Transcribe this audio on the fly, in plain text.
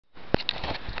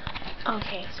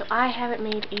Okay, so I haven't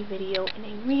made a video in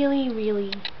a really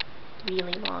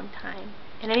long time.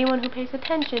 And anyone who pays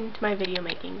attention to my video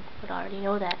making would already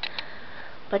know that.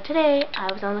 But today,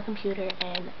 I was on the computer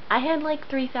and I had like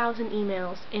 3,000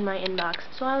 emails in my inbox,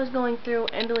 so I was going through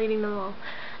and deleting them all.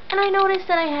 And I noticed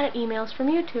that I had emails from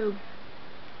YouTube.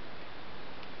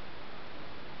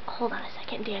 Hold on a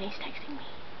second, Danny's texting me.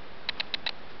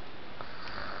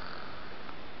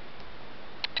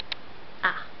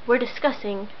 We're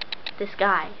discussing this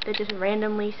guy that just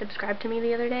randomly subscribed to me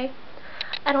the other day.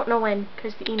 I don't know when,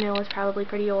 because the email is probably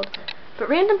pretty old. But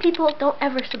random people don't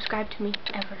ever subscribe to me,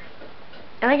 ever.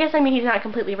 And I guess, I mean, he's not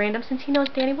completely random since he knows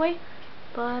Danny Boy.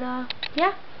 But,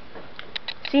 yeah.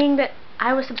 Seeing that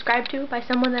I was subscribed to by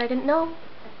someone that I didn't know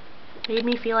made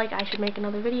me feel like I should make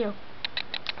another video.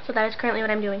 So that is currently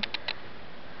what I'm doing.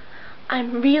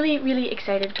 I'm really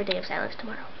excited for Day of Silence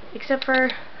tomorrow. Except for,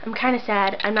 I'm kind of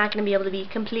sad I'm not going to be able to be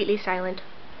completely silent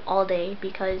all day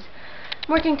because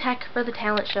I'm working tech for the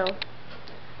talent show.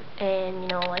 And, you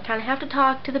know, I kind of have to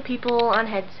talk to the people on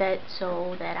headset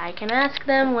so that I can ask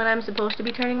them when I'm supposed to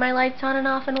be turning my lights on and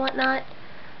off and whatnot.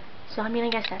 So, I mean, I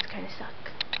guess that's kind of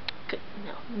suck.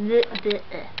 No,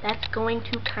 that's going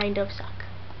to kind of suck.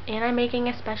 And I'm making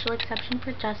a special exception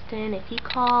for Justin if he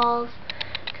calls,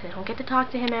 because I don't get to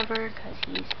talk to him ever, because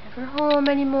he's never home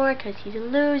anymore, because he's a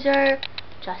loser.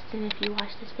 Justin, if you watch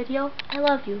this video, I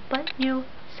love you, but you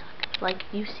suck. Like,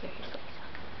 you seriously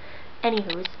suck.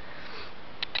 Anywho's,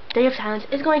 Day of Silence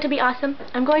is going to be awesome.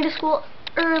 I'm going to school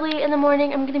early in the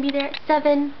morning. I'm going to be there at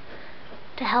 7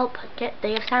 to help get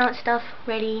Day of Silence stuff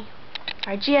ready.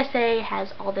 Our GSA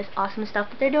has all this awesome stuff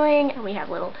that they're doing, and we have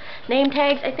little name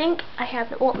tags. I think I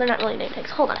have, well, they're not really name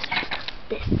tags. Hold on a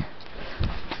second.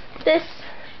 This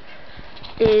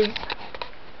is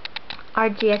our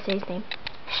GSA's name,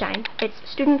 Shine. It's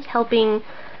Students Helping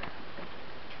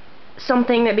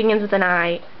something that begins with an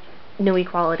I, New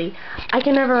Equality. I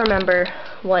can never remember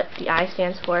what the I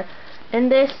stands for.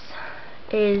 And this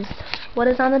is what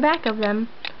is on the back of them.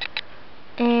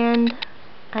 And,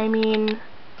 I mean,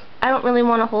 I don't really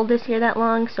want to hold this here that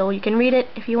long, so you can read it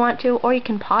if you want to, or you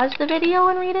can pause the video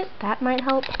and read it. That might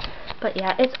help. But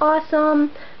yeah, it's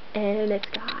awesome, and it's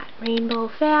got rainbow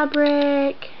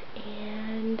fabric,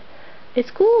 and it's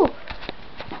cool.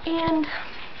 And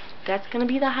that's going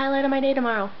to be the highlight of my day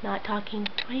tomorrow. Not talking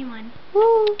to anyone.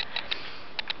 Woo!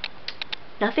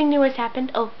 Nothing new has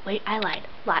happened. Oh, wait, I lied.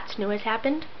 Lots new has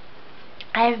happened.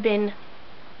 I have been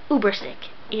uber sick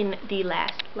in the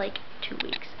last, like, 2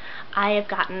 weeks. I have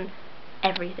gotten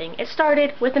everything. It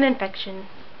started with an infection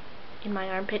in my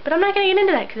armpit, but I'm not going to get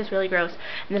into that because it's really gross.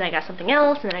 And then I got something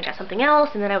else, and then I got something else,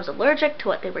 and then I was allergic to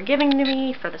what they were giving to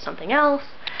me for the something else,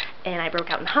 and I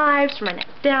broke out in hives from my neck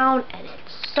down, and it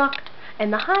sucked.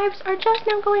 And the hives are just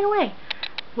now going away,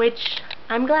 which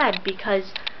I'm glad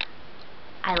because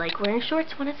I like wearing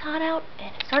shorts when it's hot out,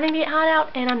 and it's starting to get hot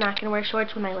out, and I'm not going to wear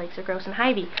shorts when my legs are gross and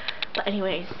hivey. But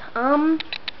anyways,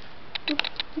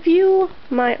 view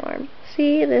my arm.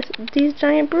 See these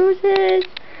giant bruises,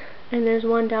 and there's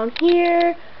one down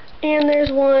here, and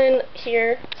there's one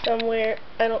here somewhere.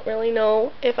 I don't really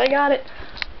know if I got it,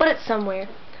 but it's somewhere.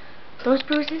 Those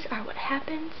bruises are what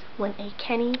happens when a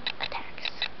Kenny attacks.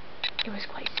 It was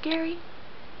quite scary.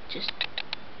 Just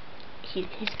he's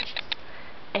vicious.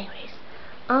 Anyways,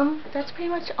 that's pretty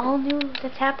much all new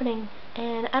that's happening,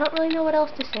 and I don't really know what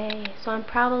else to say, so I'm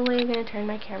probably going to turn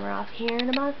my camera off here in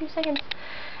about a few seconds.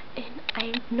 And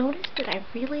I noticed that I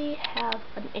really have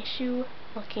an issue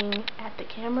looking at the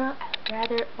camera. I would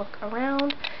rather look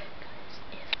around, because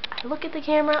if I look at the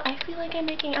camera, I feel like I'm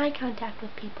making eye contact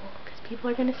with people, because people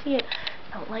are going to see it.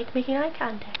 I don't like making eye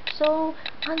contact. So,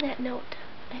 on that note,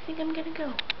 I think I'm going to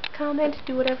go. Comment,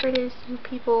 do whatever it is you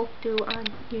people do on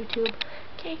YouTube.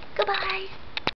 Okay, goodbye!